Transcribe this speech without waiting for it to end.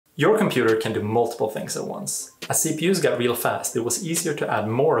Your computer can do multiple things at once. As CPUs got real fast, it was easier to add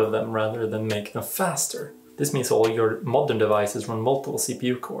more of them rather than make them faster. This means all your modern devices run multiple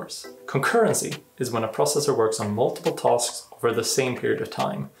CPU cores. Concurrency is when a processor works on multiple tasks over the same period of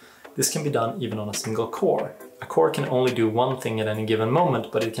time. This can be done even on a single core. A core can only do one thing at any given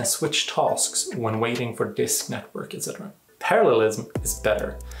moment, but it can switch tasks when waiting for disk network, etc. Parallelism is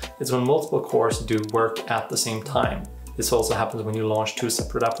better. It's when multiple cores do work at the same time. This also happens when you launch two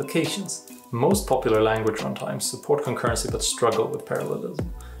separate applications. Most popular language runtimes support concurrency but struggle with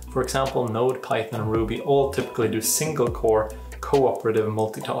parallelism. For example, Node, Python, and Ruby all typically do single-core cooperative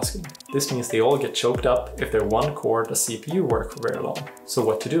multitasking. This means they all get choked up if their one core does CPU work for very long. So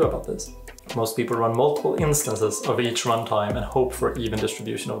what to do about this? Most people run multiple instances of each runtime and hope for even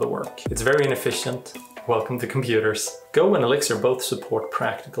distribution of the work. It's very inefficient. Welcome to computers. Go and Elixir both support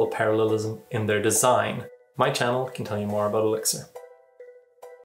practical parallelism in their design. My channel can tell you more about Elixir.